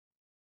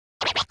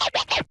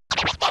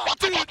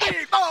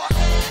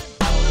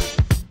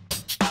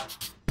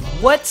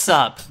What's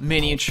up,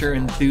 miniature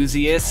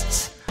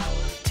enthusiasts?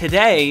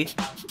 Today,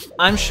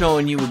 I'm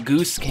showing you a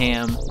goose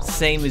cam,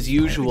 same as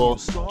usual.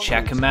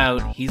 Check him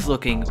out, he's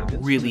looking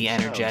really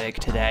energetic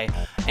today.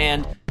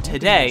 And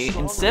today,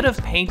 instead of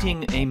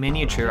painting a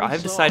miniature,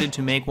 I've decided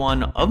to make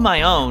one of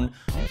my own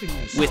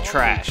with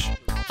trash.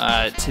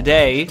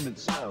 Today,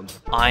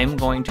 I'm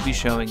going to be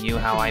showing you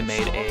how I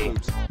made a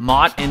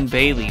Motte and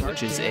Bailey,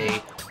 which is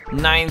a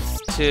 9th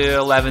to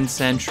 11th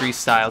century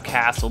style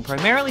castle,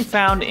 primarily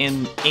found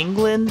in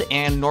England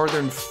and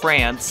northern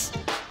France.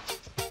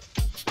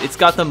 It's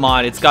got the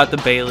Motte, it's got the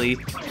Bailey,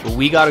 but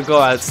we gotta go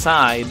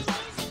outside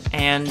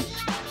and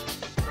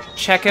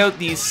check out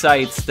these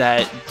sites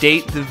that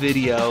date the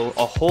video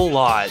a whole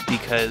lot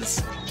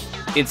because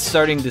it's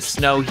starting to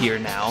snow here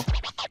now.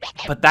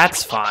 But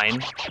that's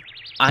fine.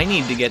 I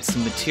need to get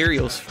some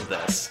materials for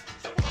this.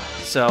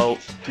 So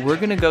we're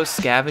gonna go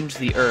scavenge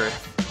the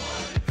earth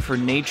for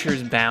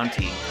nature's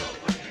bounty.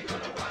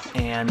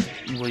 And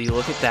will you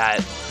look at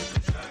that?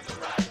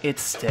 It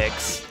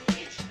sticks.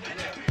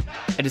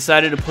 I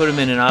decided to put them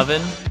in an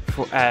oven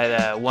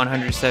at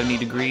 170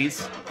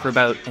 degrees for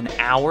about an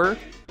hour.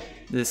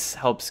 This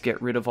helps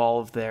get rid of all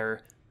of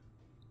their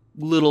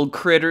little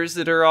critters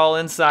that are all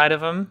inside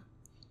of them.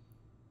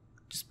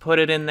 Just put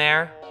it in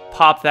there,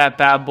 pop that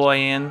bad boy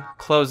in,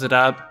 close it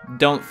up,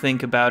 don't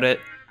think about it.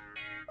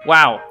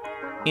 Wow,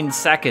 in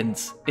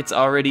seconds, it's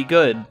already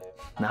good.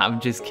 Nah,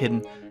 I'm just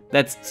kidding.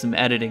 That's some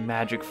editing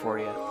magic for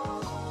you.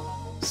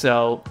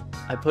 So,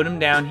 I put them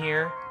down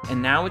here,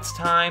 and now it's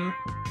time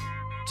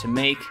to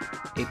make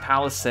a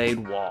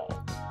palisade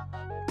wall.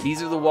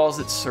 These are the walls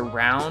that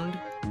surround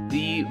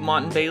the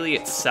Motte and Bailey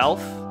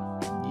itself.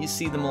 You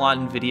see them a lot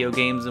in video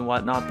games and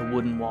whatnot, the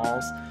wooden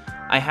walls.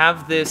 I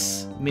have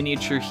this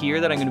miniature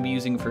here that I'm going to be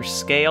using for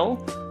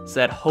scale, so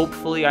that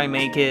hopefully I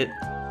make it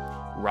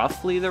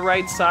roughly the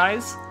right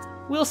size.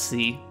 We'll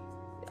see.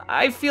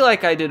 I feel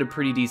like I did a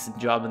pretty decent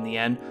job in the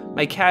end.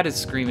 My cat is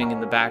screaming in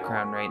the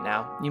background right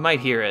now. You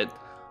might hear it.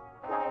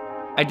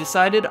 I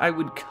decided I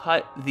would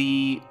cut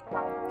the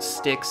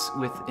sticks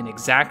with an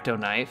X-Acto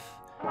knife,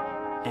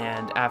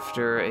 and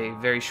after a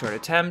very short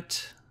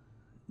attempt,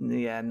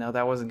 yeah, no,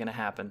 that wasn't gonna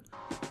happen.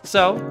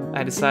 So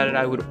I decided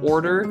I would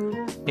order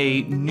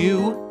a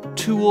new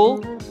tool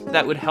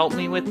that would help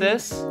me with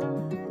this,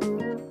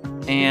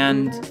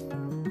 and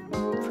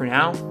for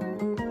now,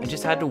 I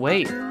just had to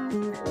wait.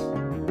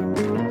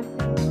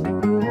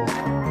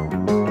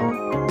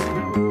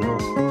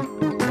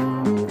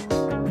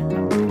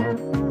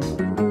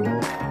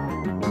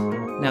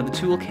 Now the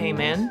tool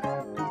came in,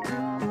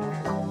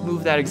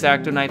 move that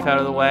X-Acto knife out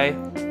of the way.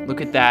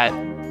 Look at that,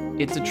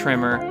 it's a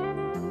trimmer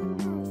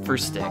for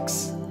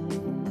sticks.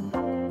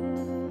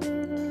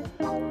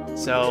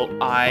 So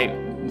I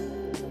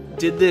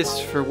did this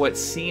for what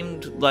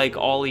seemed like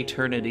all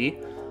eternity,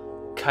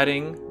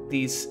 cutting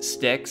these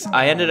sticks.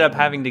 I ended up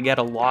having to get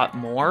a lot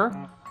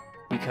more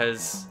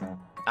because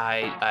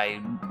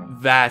I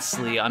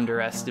vastly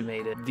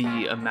underestimated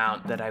the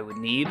amount that I would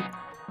need.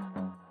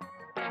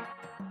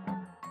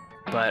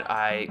 But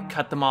I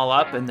cut them all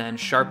up and then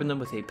sharpened them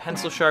with a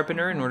pencil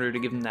sharpener in order to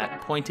give them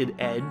that pointed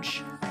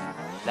edge,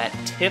 that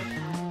tip,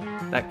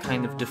 that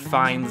kind of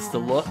defines the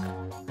look.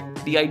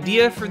 The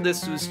idea for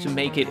this was to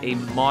make it a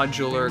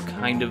modular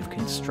kind of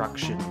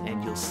construction,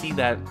 and you'll see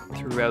that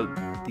throughout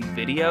the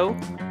video.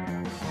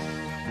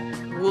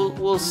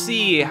 We'll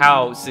see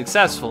how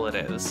successful it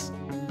is.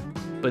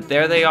 But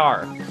there they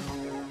are.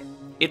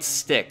 It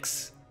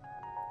sticks.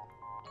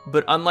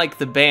 But unlike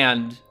the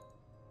band,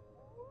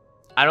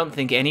 I don't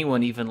think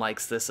anyone even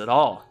likes this at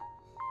all.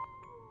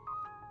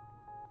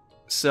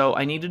 So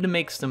I needed to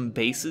make some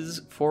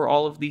bases for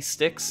all of these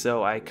sticks,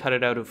 so I cut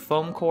it out of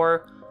foam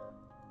core.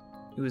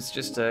 It was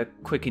just a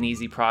quick and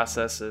easy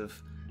process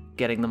of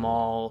getting them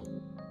all,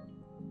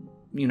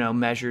 you know,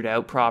 measured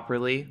out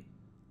properly.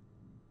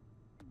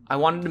 I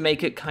wanted to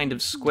make it kind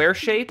of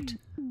square-shaped,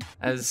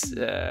 as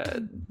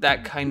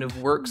that kind of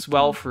works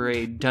well for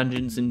a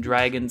Dungeons and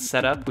Dragons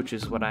setup, which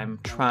is what I'm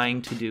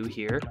trying to do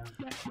here.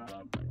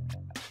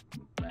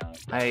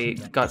 I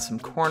got some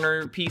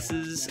corner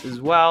pieces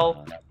as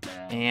well,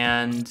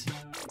 and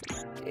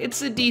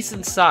it's a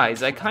decent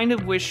size. I kind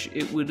of wish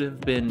it would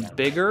have been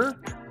bigger,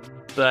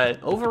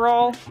 but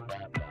overall,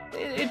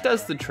 it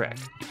does the trick.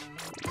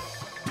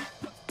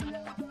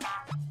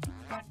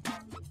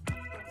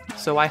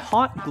 So I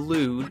hot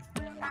glued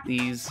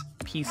these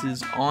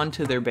pieces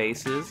onto their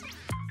bases,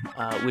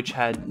 which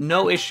had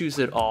no issues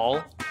at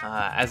all.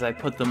 As I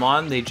put them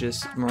on, they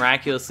just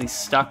miraculously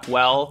stuck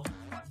well.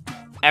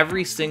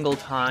 Every single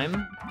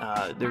time,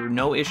 there were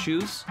no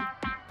issues.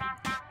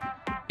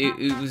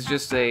 It was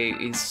just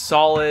a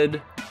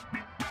solid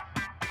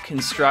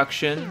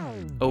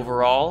construction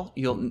overall.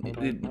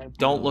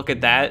 Don't look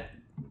at that.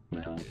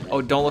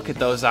 Oh, don't look at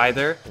those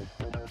either.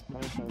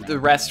 The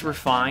rest were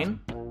fine.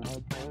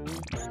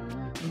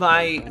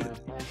 My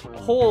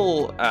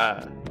whole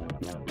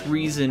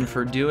reason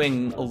for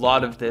doing a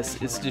lot of this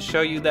is to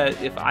show you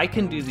that if I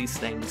can do these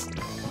things,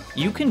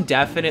 you can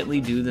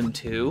definitely do them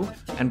too,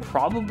 and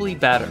probably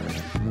better.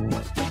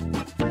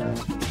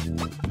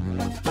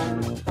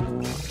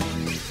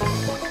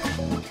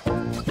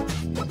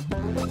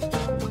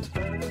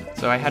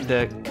 So I had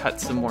to cut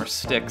some more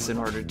sticks in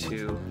order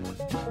to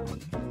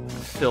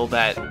fill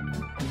that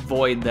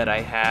void that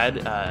I had,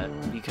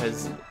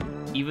 because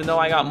even though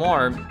I got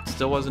more, it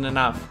still wasn't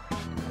enough.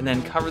 And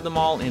then cover them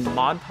all in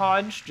Mod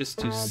Podge just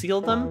to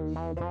seal them.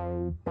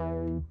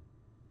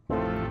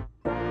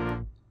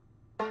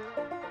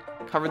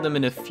 Covered them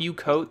in a few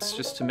coats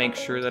just to make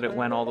sure that it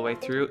went all the way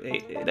through.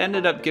 It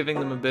ended up giving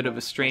them a bit of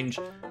a strange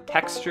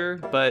texture,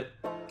 but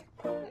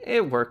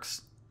it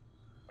works.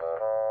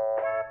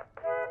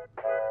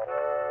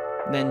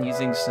 Then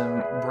using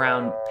some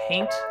brown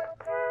paint,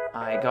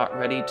 I got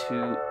ready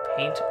to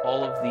paint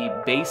all of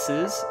the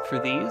bases for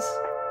these.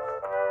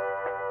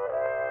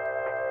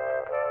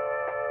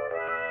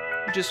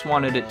 Just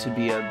wanted it to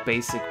be a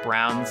basic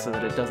brown so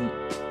that it doesn't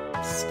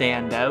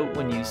stand out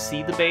when you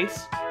see the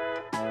base.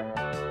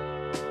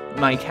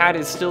 My cat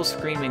is still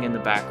screaming in the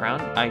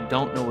background. I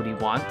don't know what he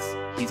wants.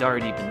 He's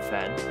already been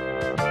fed.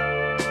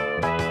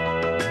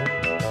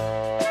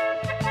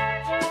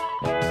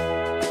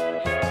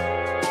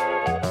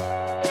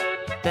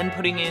 Then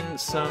putting in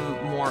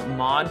some more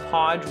Mod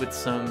Podge with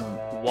some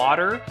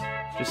water,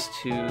 just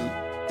to,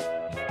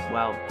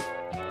 well,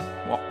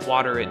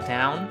 water it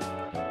down.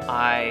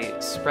 I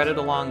spread it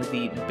along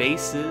the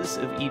bases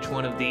of each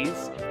one of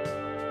these,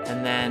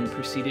 and then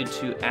proceeded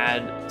to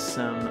add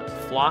some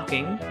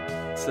flocking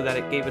so that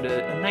it gave it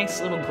a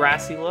nice little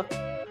grassy look.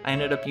 I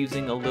ended up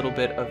using a little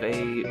bit of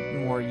a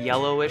more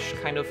yellowish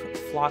kind of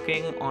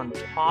flocking on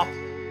top,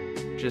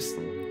 just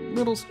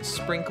little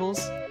sprinkles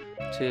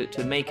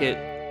to make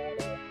it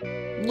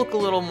look a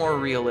little more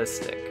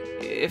realistic.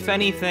 If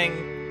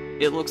anything,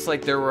 it looks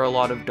like there were a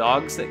lot of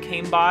dogs that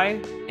came by,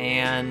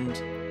 and,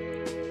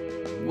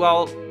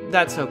 well,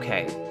 that's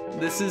okay.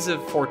 This is a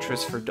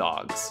fortress for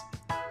dogs.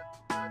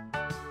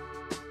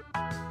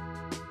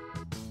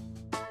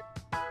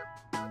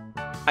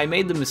 I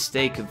made the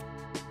mistake of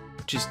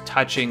just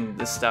touching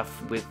the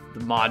stuff with the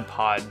Mod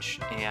Podge,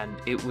 and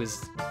it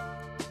was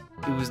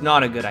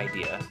not a good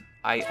idea.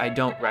 I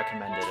don't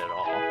recommend it at all.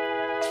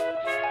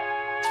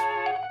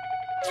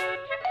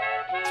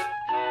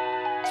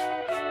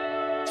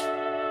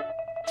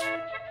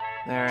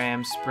 There I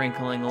am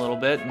sprinkling a little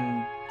bit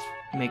and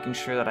making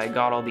sure that I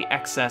got all the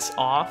excess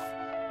off.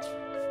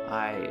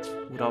 I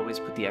would always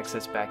put the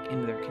excess back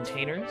into their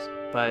containers,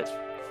 but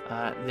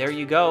there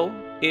you go.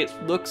 It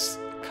looks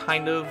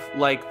kind of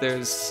like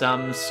there's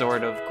some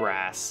sort of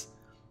grass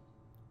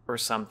or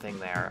something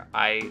there.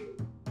 I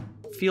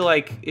feel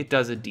like it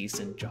does a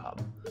decent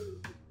job.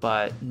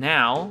 But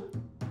now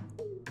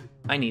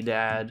I need to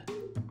add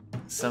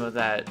some of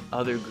that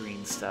other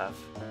green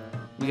stuff.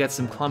 We got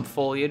some clump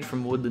foliage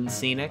from Woodland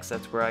Scenics.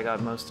 That's where I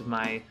got most of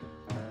my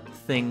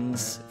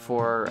things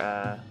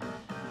for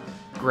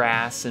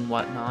grass and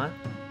whatnot.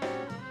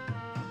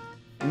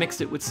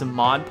 Mixed it with some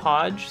Mod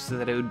Podge so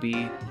that it would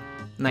be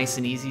nice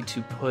and easy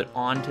to put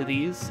onto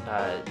these.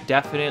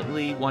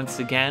 Definitely, once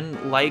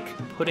again, like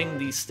putting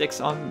these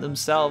sticks on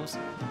themselves.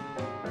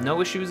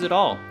 No issues at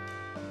all.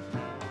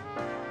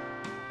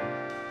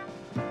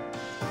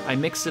 I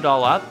mixed it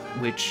all up,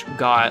 which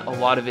got a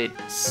lot of it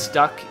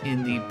stuck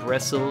in the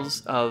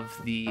bristles of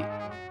the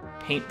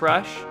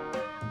paintbrush,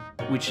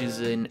 which is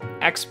an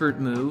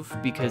expert move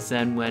because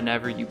then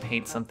whenever you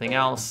paint something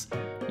else,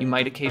 you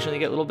might occasionally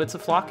get little bits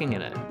of flocking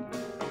in it.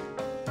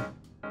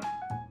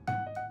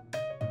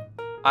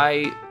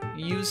 I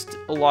used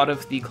a lot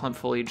of the clump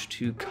foliage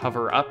to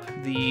cover up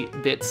the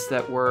bits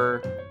that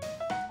were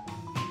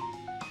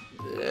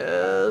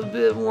a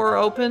bit more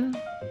open.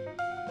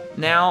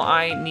 Now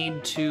I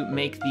need to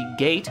make the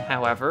gate,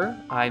 however.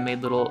 I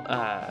made little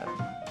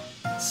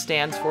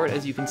stands for it,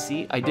 as you can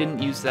see. I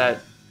didn't use that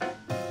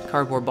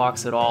cardboard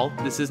box at all.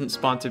 This isn't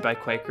sponsored by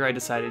Quaker. I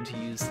decided to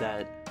use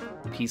that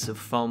piece of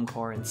foam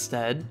core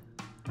instead.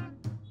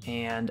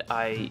 And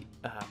I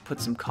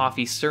put some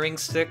coffee stirring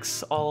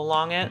sticks all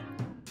along it.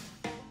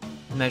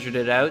 Measured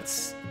it out.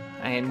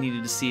 I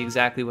needed to see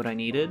exactly what I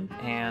needed,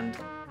 and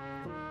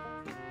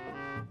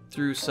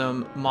through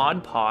some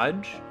Mod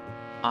Podge,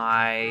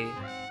 I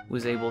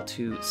was able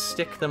to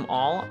stick them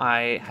all.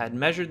 I had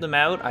measured them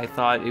out. I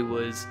thought it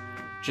was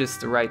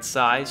just the right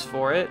size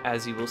for it.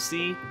 As you will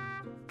see,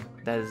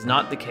 that is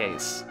not the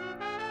case.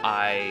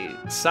 I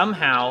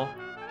somehow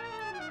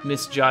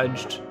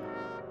misjudged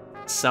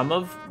some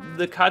of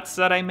the cuts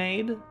that I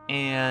made,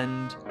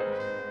 and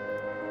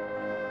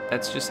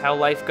that's just how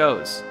life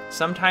goes.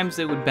 Sometimes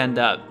they would bend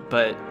up,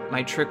 but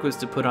my trick was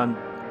to put on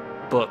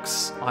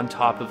books on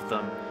top of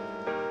them.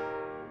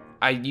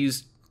 I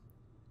used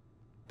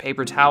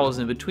paper towels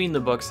in between the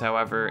books,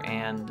 however,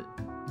 and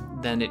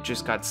then it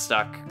just got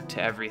stuck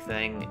to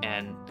everything,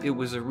 and it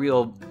was a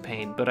real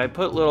pain. But I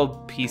put little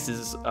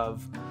pieces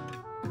of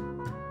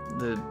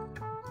the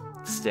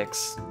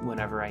sticks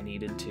whenever I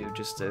needed to,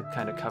 just to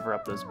kind of cover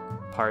up those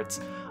parts.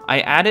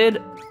 I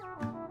added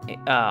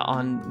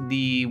on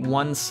the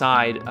one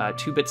side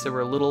 2 bits that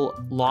were a little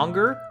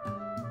longer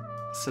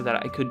so that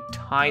I could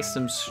tie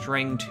some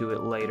string to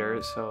it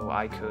later, so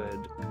I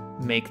could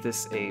make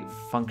this a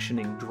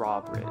functioning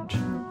drawbridge.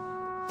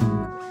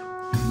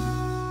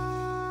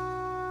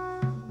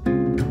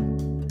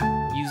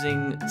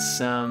 using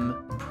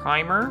some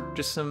primer,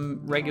 just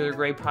some regular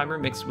gray primer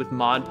mixed with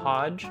Mod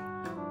Podge.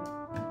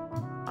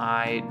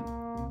 I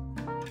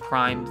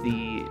primed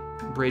the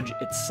bridge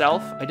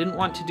itself. I didn't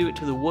want to do it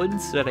to the wood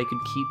so that I could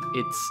keep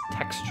its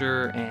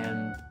texture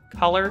and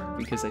color,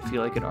 because I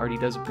feel like it already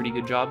does a pretty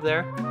good job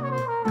there.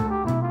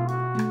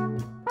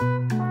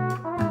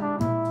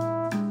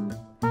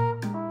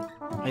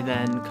 I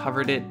then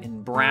covered it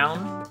in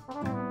brown,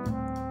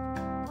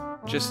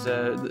 just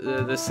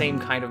the same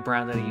kind of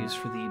brown that I used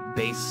for the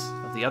base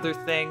of the other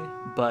thing,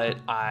 but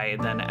I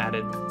then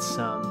added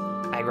some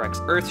Agrax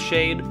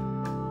Earthshade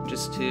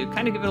just to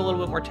kind of give it a little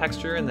bit more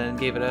texture, and then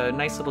gave it a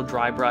nice little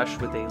dry brush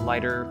with a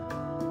lighter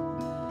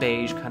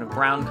beige kind of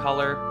brown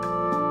color.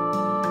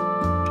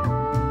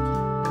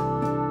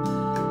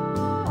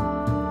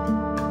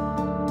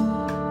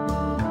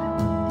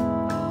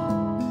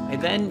 I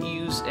then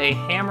use a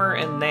hammer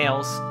and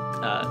nails,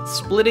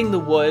 splitting the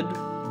wood,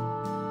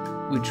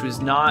 which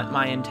was not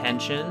my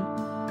intention,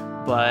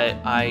 but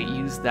I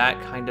used that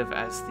kind of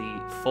as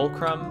the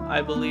fulcrum,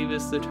 I believe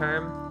is the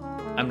term.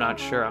 I'm not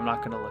sure, I'm not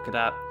going to look it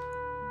up.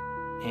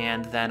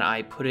 And then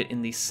I put it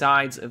in the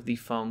sides of the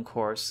foam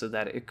core so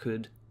that it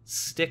could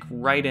stick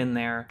right in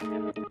there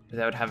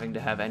without having to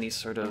have any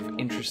sort of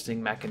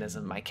interesting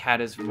mechanism. My cat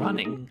is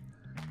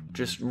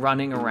just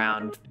running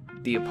around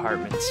the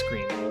apartment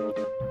screaming.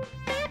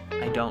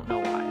 I don't know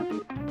why.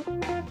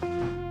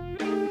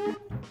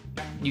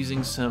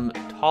 Using some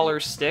taller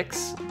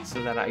sticks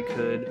so that I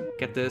could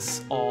get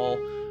this all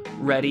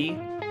ready.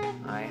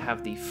 I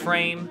have the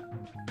frame.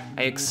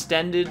 I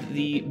extended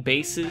the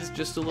bases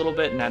just a little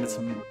bit and added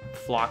some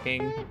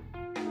flocking,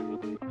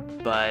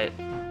 but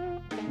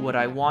what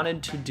I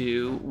wanted to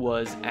do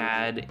was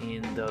add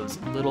in those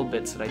little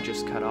bits that I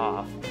just cut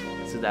off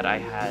so that I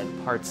had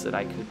parts that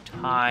I could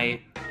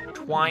tie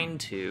twine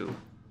to,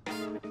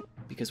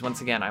 because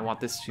once again, I want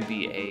this to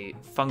be a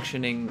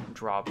functioning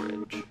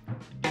drawbridge.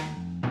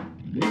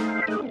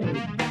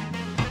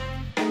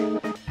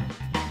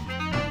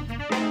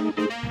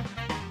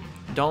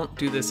 Don't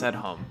do this at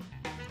home.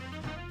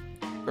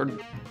 Or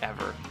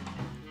ever.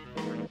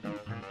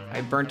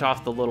 I burnt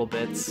off the little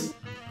bits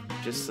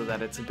just so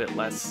that it's a bit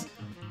less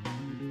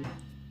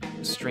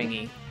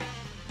stringy.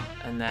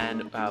 And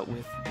then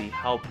with the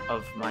help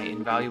of my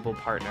invaluable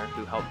partner,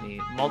 who helped me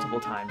multiple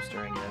times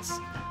during this,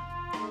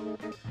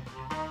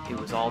 it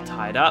was all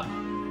tied up,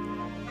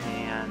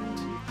 and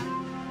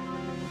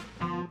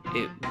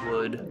it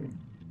would,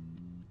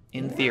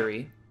 in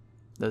theory,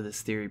 though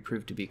this theory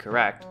proved to be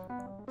correct,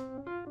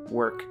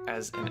 work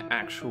as an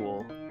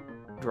actual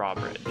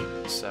drawbridge.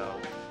 So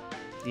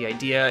the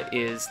idea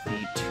is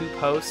the two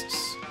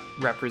posts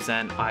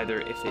represent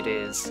either if it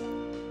is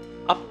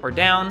up or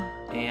down,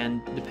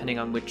 and depending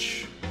on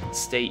which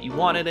state you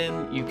want it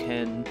in, you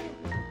can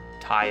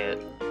tie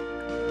it.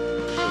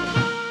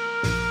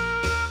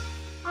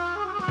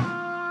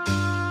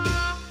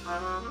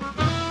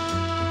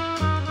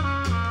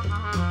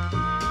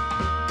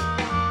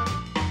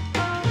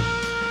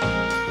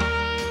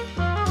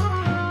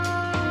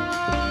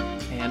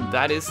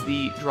 That is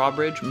the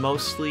drawbridge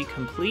mostly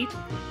complete.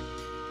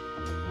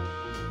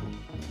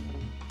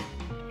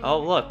 Oh,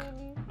 look.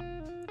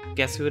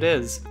 Guess who it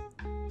is?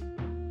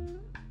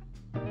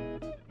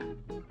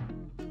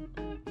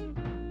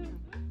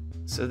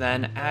 So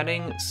then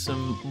adding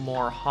some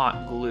more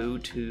hot glue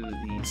to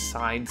the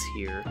sides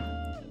here,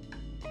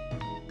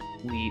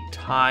 we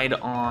tied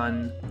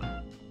on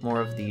more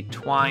of the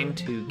twine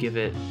to give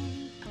it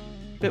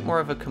a bit more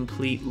of a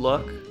complete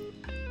look.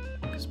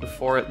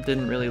 Before, it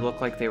didn't really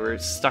look like they were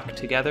stuck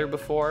together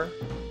before.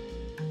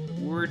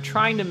 We're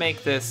trying to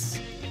make this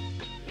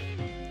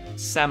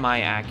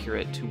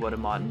semi-accurate to what a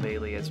Motte and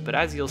Bailey is, but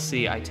as you'll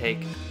see, I take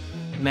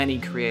many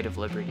creative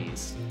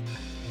liberties,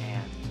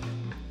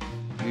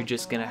 and you're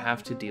just gonna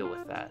have to deal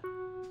with that.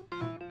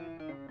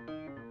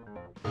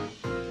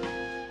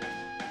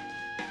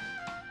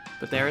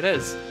 But there it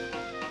is,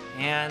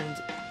 and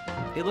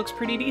it looks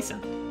pretty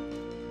decent.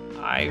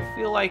 I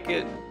feel like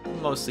it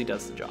mostly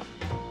does the job.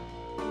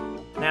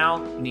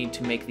 Now, we need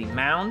to make the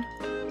mound.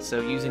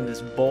 So using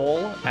this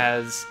bowl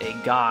as a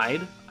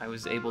guide, I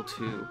was able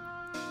to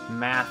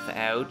math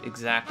out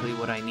exactly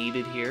what I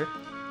needed here.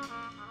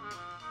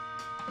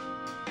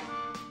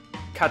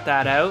 Cut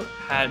that out,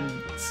 had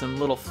some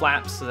little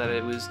flaps so that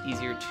it was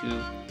easier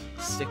to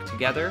stick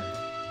together.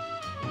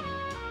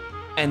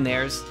 And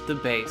there's the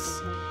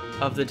base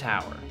of the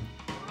tower.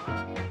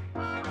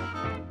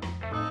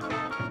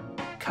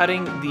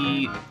 Cutting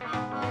the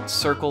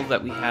circle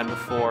that we had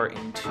before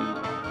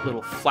into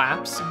little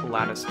flaps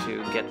allowed us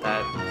to get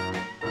that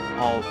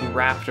all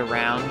wrapped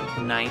around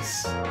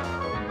nice.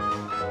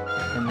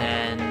 And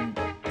then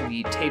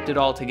we taped it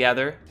all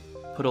together,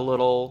 put a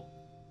little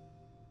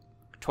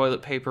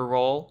toilet paper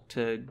roll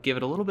to give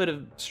it a little bit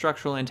of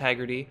structural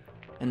integrity,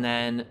 and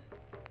then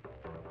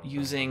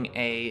using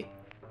a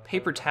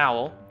paper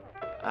towel,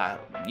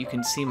 you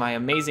can see my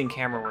amazing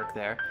camera work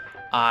there,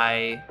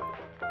 I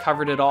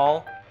covered it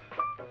all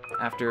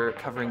after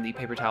covering the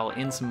paper towel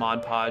in some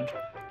Mod Podge,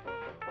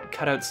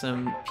 cut out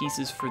some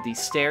pieces for the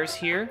stairs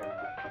here,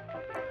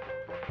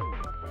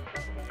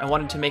 I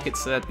wanted to make it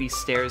so that these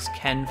stairs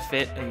can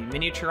fit a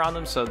miniature on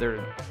them, so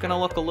they're gonna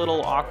look a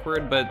little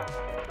awkward, but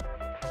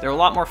they're a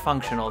lot more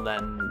functional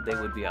than they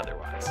would be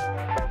otherwise.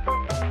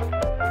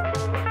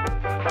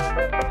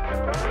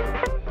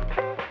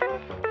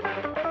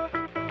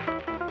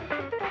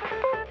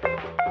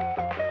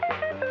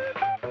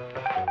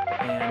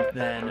 And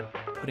then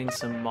putting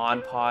some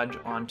Mod Podge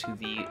onto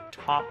the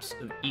tops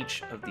of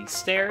each of these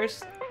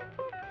stairs.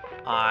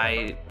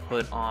 I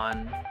put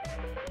on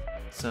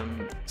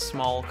some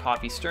small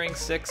coffee stirring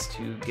sticks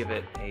to give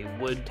it a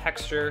wood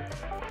texture,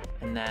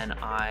 and then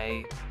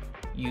I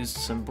used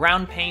some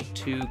brown paint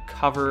to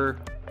cover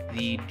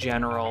the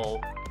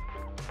general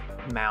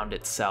mound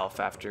itself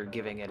after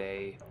giving it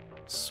a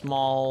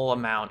small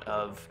amount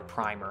of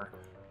primer.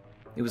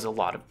 It was a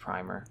lot of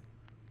primer.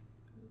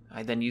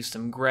 I then used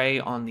some gray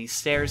on the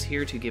stairs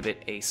here to give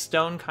it a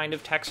stone kind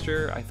of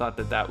texture. I thought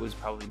that that was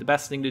probably the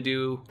best thing to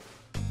do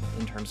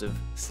in terms of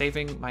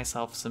saving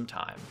myself some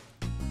time.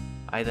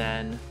 I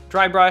then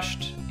dry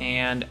brushed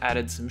and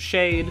added some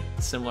shade,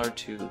 similar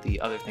to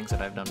the other things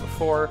that I've done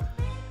before,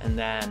 and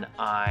then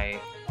I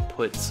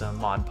put some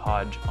Mod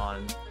Podge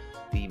on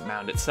the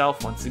mound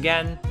itself once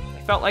again.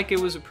 I felt like it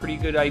was a pretty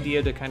good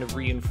idea to kind of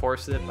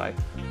reinforce it by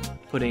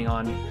putting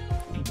on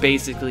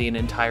basically an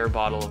entire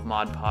bottle of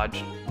Mod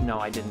Podge. No,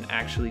 I didn't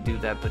actually do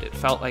that, but it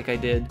felt like I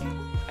did.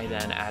 I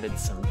then added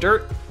some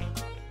dirt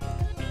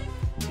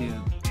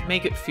to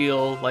make it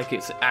feel like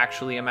it's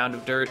actually a mound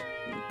of dirt.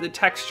 The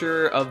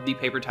texture of the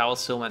paper towel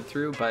still went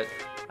through, but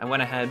I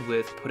went ahead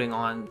with putting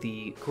on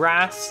the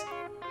grass.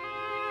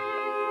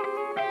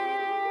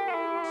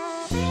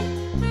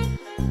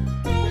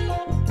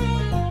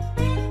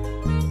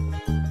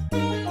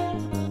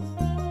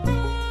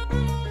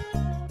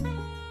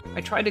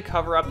 I tried to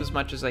cover up as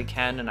much as I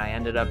can, and I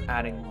ended up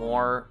adding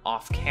more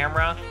off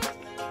camera.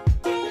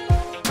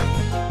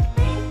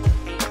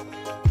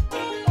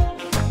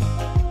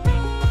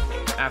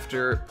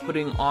 After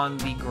putting on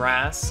the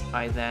grass,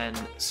 I then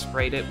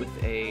sprayed it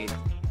with a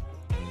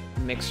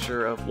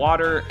mixture of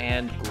water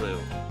and glue.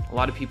 A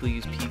lot of people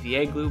use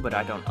PVA glue, but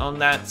I don't own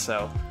that,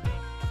 so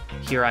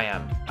here I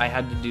am. I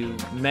had to do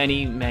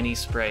many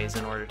sprays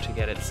in order to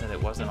get it so that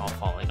it wasn't all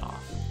falling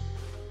off.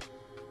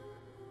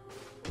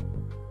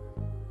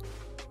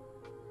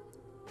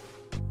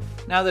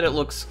 Now that it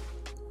looks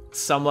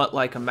somewhat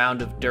like a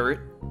mound of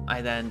dirt,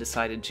 I then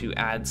decided to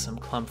add some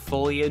clump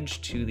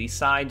foliage to the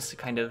sides to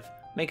kind of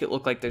make it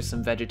look like there's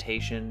some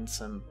vegetation,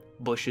 some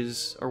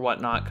bushes or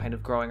whatnot kind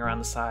of growing around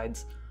the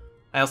sides.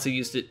 I also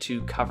used it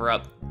to cover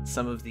up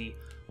some of the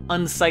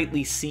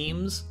unsightly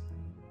seams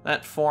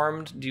that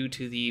formed due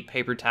to the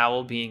paper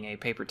towel being a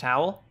paper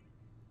towel.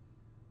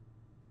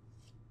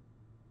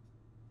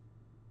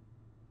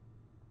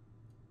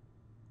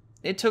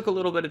 It took a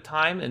little bit of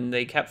time, and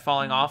they kept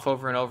falling off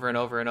over and over and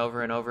over and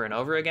over and over and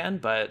over again,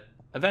 but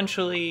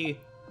eventually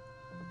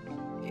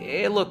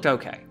it looked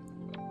okay.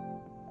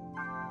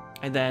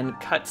 I then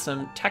cut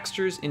some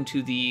textures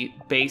into the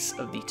base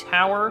of the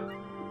tower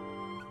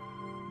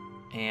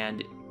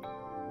and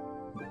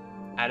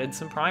added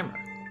some primer.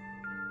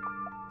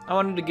 I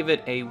wanted to give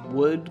it a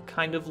wood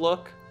kind of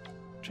look,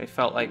 which I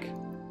felt like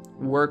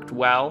worked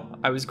well.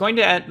 I was going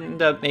to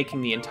end up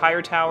making the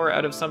entire tower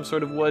out of some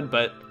sort of wood,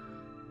 but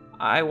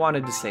I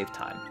wanted to save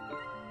time.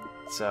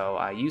 So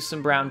I used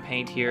some brown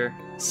paint here,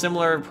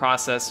 similar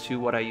process to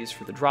what I used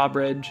for the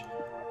drawbridge.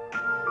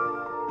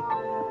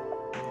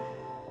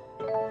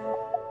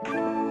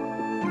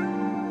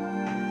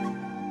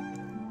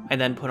 I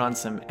then put on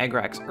some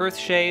Egrax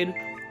Earthshade,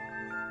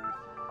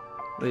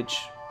 which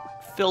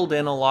filled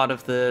in a lot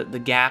of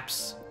the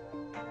gaps.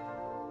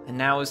 And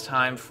now is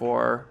time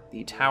for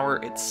the tower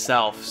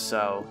itself.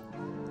 So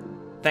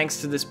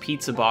thanks to this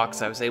pizza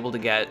box, I was able to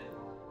get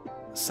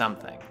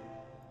something.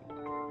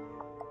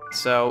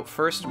 So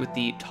first, with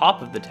the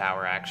top of the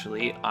tower,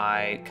 actually,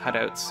 I cut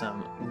out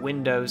some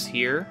windows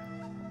here.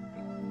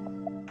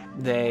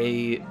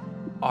 They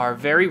are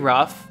very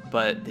rough,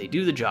 but they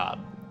do the job.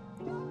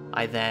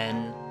 I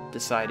then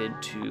decided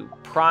to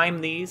prime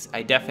these.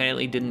 I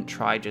definitely didn't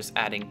try just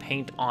adding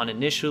paint on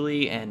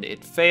initially, and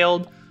it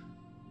failed.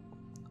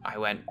 I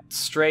went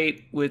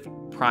straight with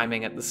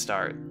priming at the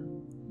start.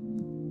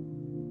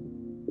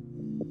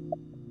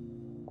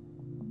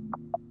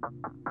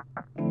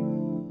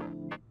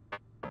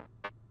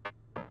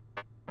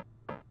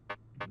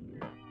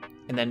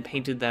 And then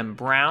painted them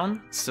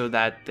brown so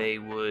that they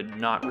would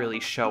not really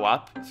show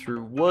up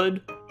through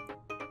wood.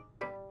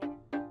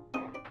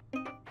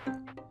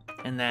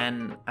 And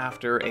then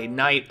after a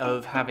night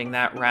of having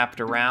that wrapped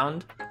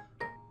around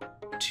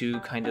to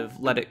kind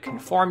of let it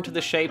conform to the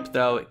shape,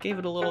 though it gave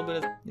it a little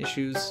bit of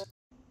issues.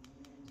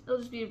 It'll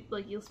just be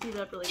like, you'll speed it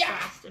up really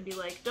fast and be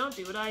like, don't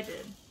do what I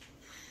did.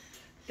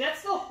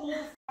 That's the whole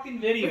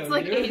fucking video, It's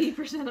like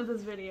 80% of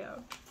this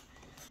video.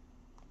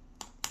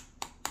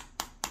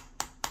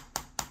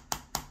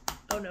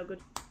 Oh no, good.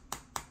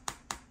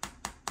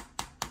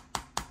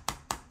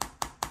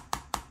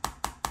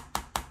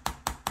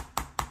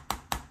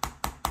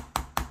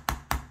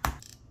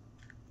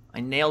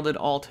 I nailed it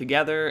all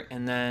together,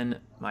 and then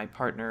my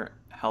partner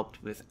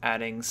helped with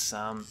adding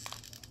some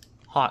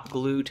hot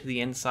glue to the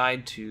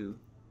inside to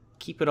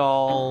keep it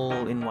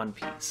all in one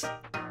piece.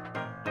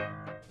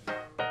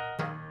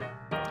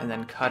 And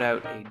then cut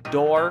out a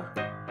door.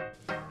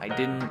 I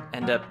didn't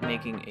end up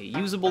making a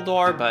usable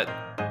door, but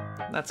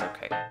that's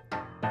okay.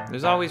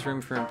 There's always room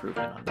for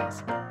improvement on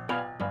this.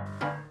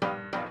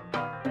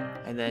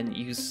 I then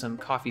used some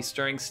coffee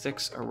stirring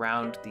sticks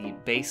around the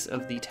base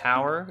of the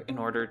tower in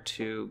order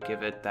to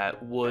give it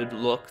that wood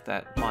look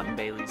that Motte and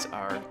Bailey's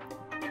are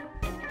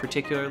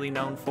particularly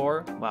known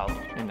for, well,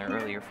 in their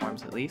earlier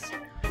forms at least.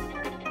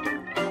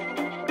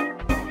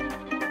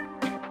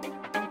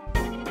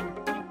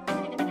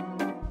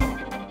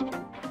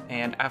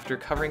 And after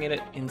covering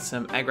it in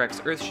some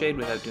Agrax Earthshade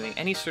without doing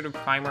any sort of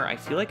primer, I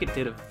feel like it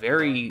did a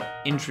very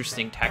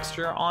interesting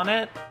texture on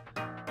it,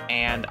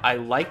 and I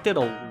liked it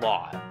a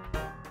lot.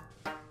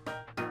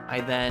 I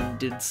then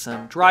did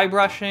some dry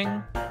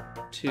brushing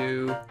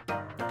to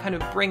kind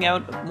of bring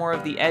out more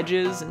of the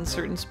edges in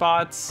certain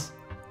spots.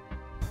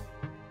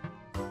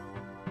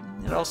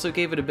 It also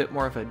gave it a bit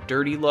more of a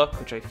dirty look,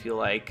 which I feel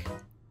like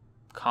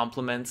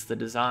complements the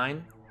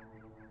design.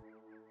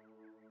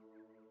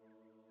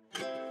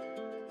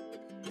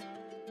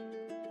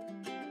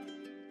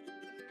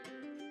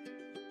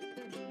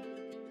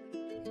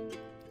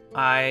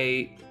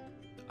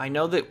 I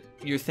know that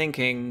you're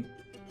thinking,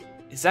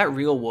 is that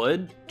real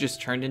wood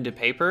just turned into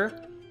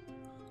paper?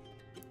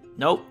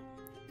 Nope,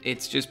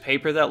 it's just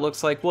paper that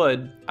looks like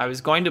wood. I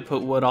was going to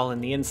put wood all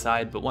in the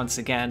inside, but once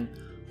again,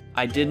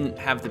 I didn't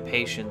have the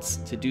patience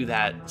to do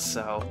that,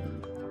 so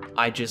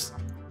I just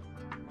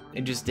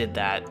did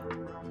that.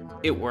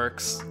 It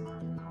works.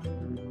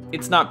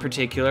 It's not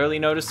particularly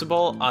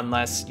noticeable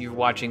unless you're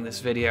watching this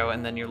video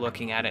and then you're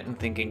looking at it and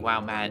thinking,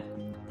 wow, Matt,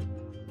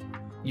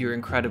 you're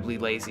incredibly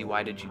lazy,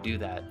 why did you do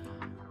that?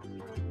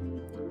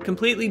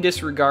 Completely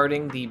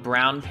disregarding the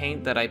brown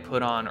paint that I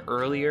put on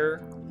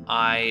earlier,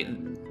 I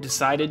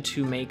decided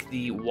to make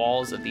the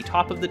walls of the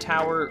top of the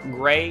tower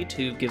gray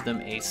to give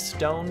them a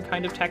stone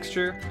kind of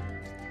texture.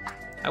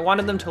 I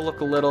wanted them to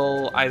look a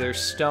little either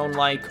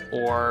stone-like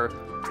or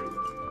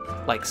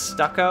like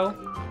stucco.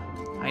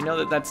 I know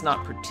that that's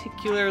not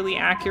particularly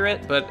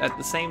accurate, but at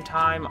the same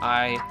time,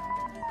 I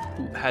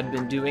had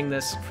been doing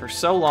this for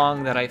so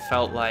long that I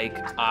felt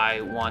like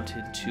I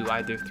wanted to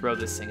either throw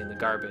this thing in the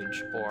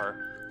garbage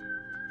or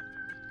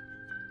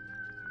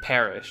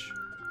perish.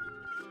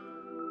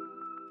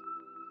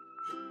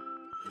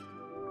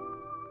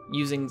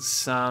 Using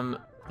some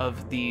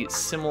of the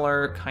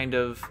similar kind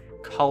of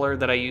color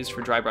that I used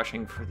for dry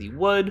brushing for the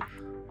wood,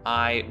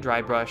 I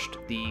dry brushed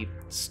the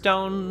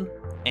stone,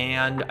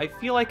 and I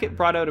feel like it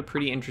brought out a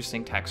pretty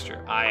interesting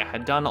texture. I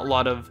had done a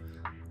lot of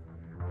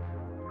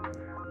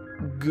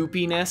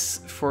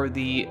goopiness for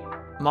the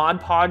Mod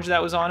Podge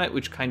that was on it,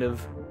 which kind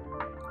of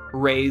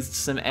raised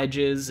some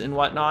edges and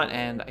whatnot,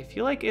 and I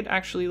feel like it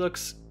actually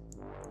looks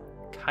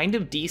kind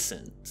of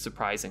decent,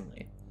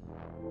 surprisingly.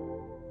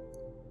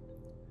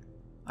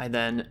 I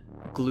then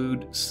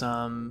glued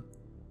some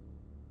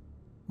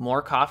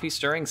more coffee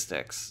stirring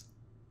sticks.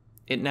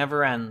 It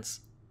never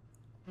ends.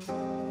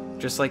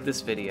 Just like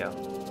this video.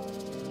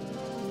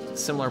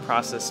 Similar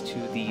process to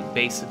the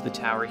base of the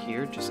tower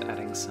here, just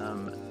adding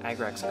some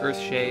Agrax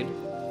Earthshade.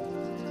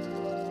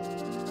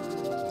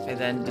 I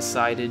then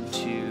decided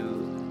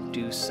to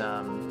do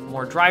some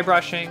more dry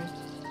brushing.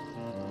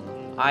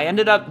 I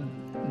ended up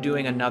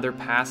doing another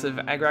passive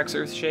Agrax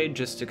Earthshade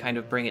just to kind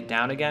of bring it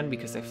down again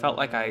because I felt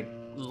like I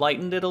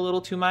lightened it a little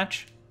too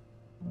much.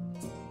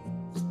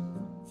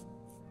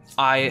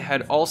 I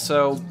had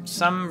also,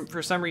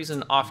 for some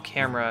reason off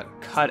camera,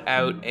 cut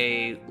out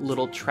a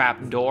little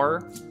trap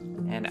door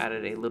and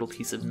added a little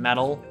piece of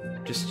metal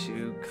just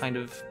to kind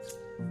of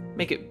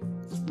make it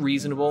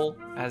reasonable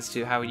as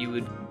to how you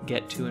would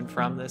get to and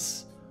from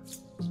this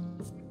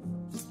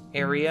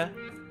area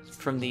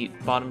from the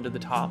bottom to the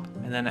top,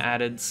 and then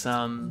added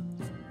some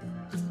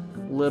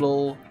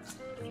little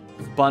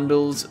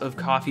bundles of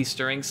coffee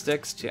stirring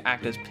sticks to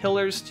act as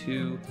pillars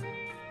to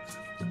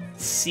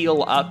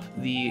seal up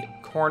the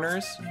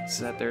corners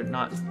so that they're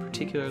not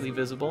particularly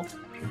visible.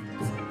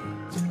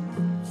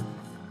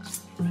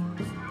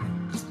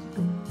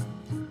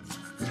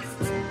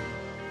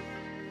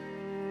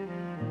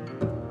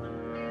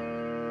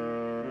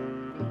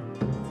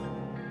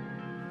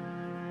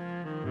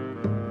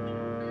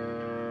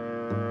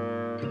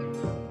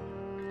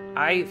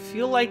 I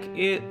feel like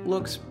it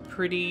looks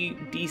pretty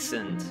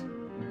decent.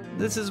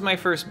 This is my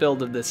first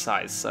build of this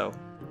size, so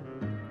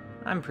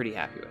I'm pretty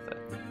happy with it.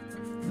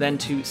 Then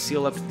to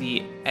seal up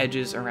the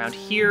edges around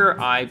here,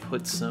 I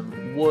put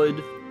some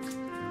wood,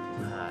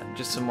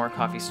 just some more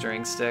coffee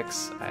stirring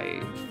sticks.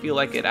 I feel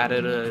like it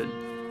added a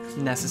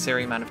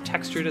necessary amount of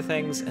texture to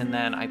things, and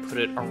then I put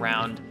it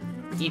around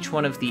each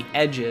one of the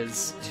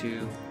edges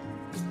to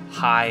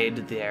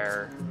hide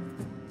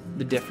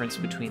the difference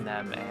between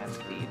them and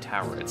the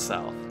tower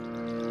itself.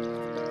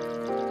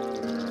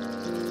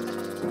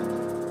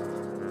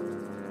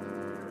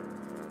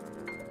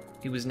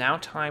 It was now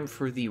time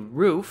for the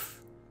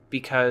roof,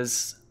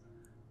 because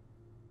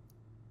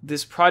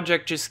this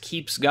project just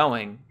keeps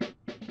going.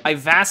 I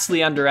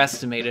vastly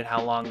underestimated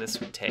how long this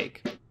would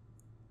take.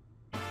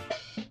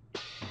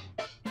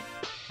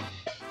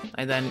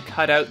 I then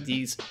cut out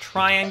these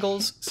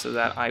triangles so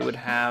that I would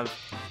have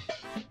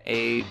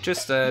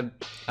just a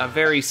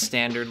very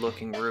standard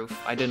looking roof.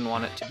 I didn't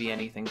want it to be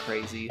anything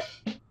crazy.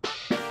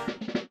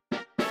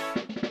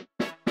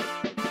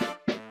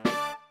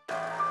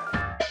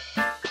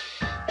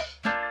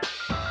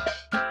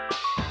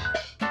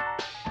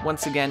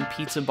 Once again,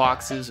 pizza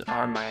boxes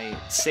are my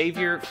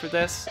savior for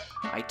this.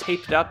 I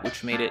taped it up,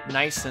 which made it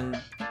nice and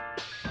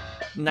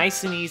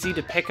easy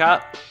to pick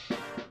up.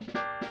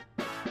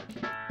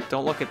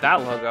 Don't look at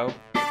that logo.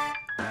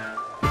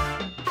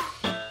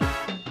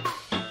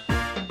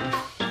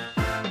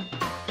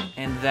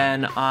 And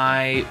then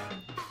I,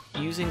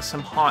 using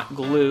some hot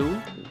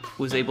glue,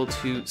 was able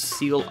to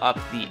seal up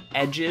the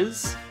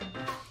edges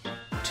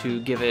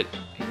to give it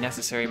a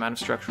necessary amount of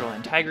structural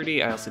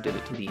integrity. I also did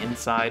it to the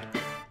inside.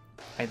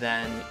 I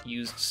then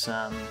used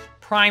some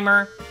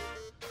primer.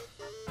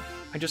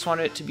 I just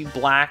wanted it to be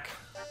black.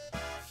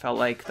 Felt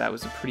like that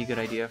was a pretty good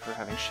idea for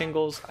having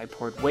shingles. I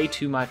poured way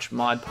too much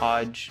Mod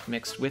Podge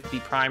mixed with the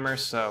primer,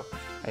 so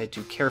I had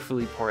to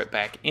carefully pour it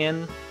back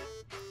in.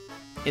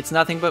 It's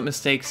nothing but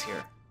mistakes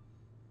here.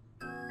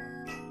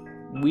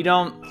 We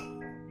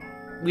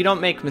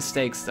don't make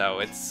mistakes though,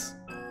 it's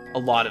a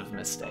lot of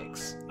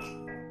mistakes.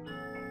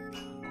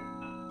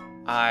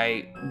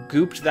 I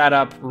gooped that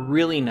up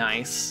really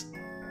nice.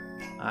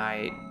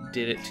 I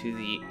did it to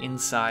the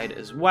inside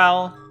as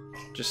well,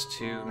 just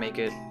to make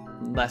it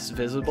less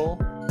visible.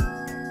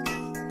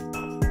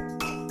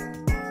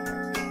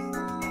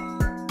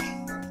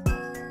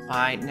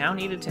 I now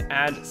needed to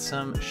add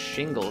some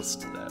shingles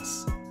to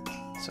this.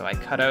 So I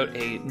cut out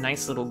a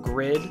nice little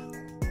grid,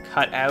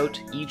 cut out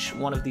each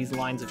one of these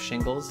lines of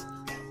shingles.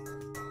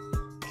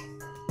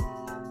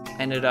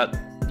 Ended up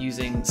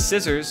using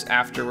scissors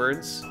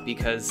afterwards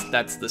because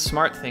that's the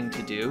smart thing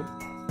to do.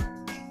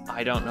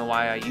 I don't know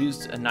why I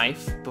used a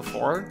knife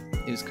before.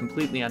 It was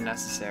completely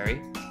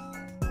unnecessary.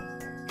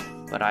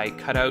 But I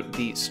cut out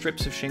the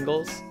strips of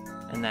shingles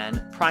and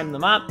then primed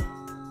them up.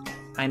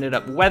 I ended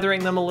up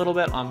weathering them a little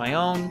bit on my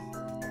own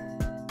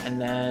and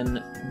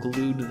then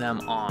glued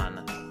them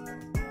on.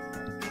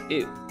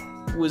 It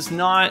was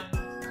not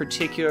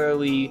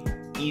particularly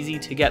easy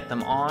to get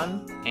them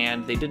on,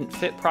 and they didn't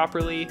fit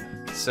properly,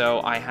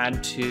 so I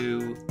had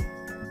to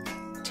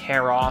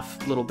tear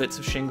off little bits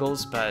of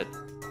shingles, but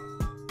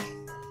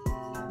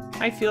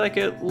I feel like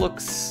it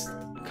looks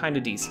kind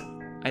of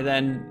decent. I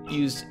then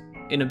used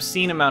an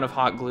obscene amount of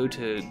hot glue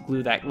to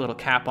glue that little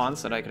cap on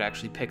so that I could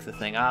actually pick the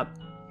thing up,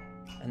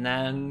 and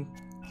then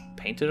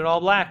painted it all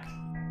black.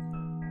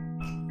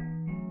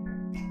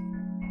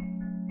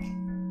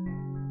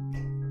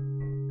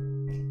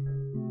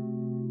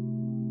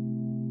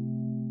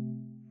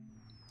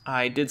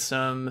 I did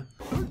some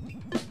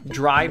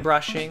dry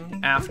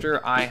brushing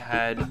after I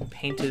had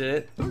painted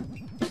it,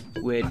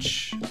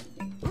 which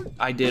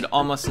I did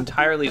almost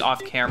entirely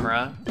off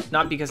camera,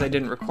 not because I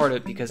didn't record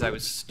it, because I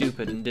was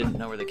stupid and didn't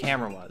know where the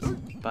camera was,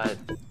 but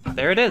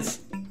there it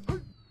is.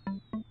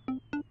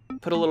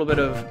 Put a little bit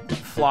of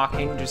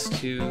flocking just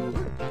to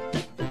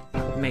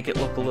make it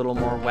look a little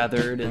more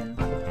weathered and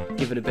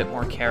give it a bit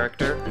more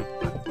character.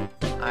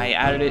 I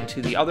added it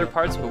to the other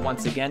parts, but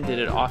once again did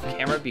it off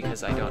camera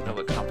because I don't know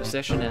what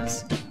composition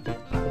is.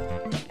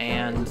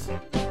 And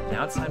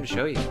now it's time to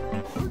show you.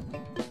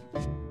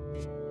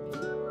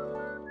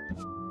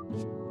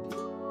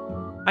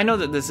 I know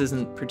that this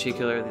isn't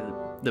particularly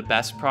the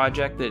best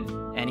project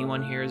that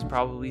anyone here has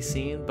probably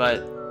seen,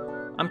 but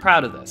I'm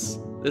proud of this.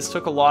 This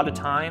took a lot of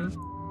time,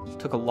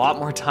 took a lot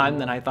more time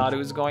than I thought it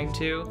was going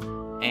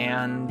to,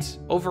 and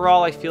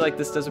overall I feel like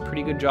this does a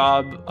pretty good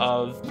job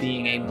of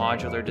being a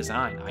modular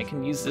design. I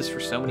can use this for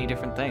so many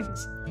different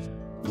things.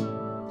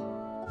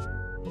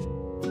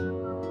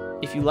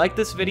 If you like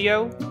this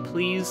video,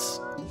 please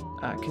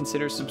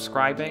consider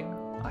subscribing.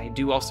 I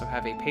do also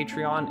have a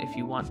Patreon if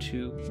you want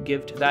to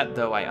give to that,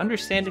 though I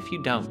understand if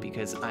you don't,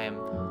 because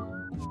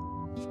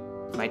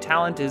my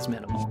talent is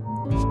minimal.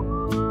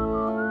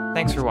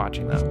 Thanks for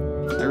watching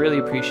though. I really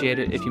appreciate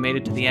it. If you made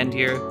it to the end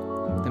here,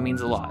 that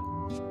means a lot.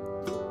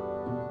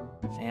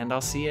 And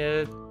I'll see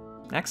you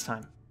next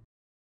time.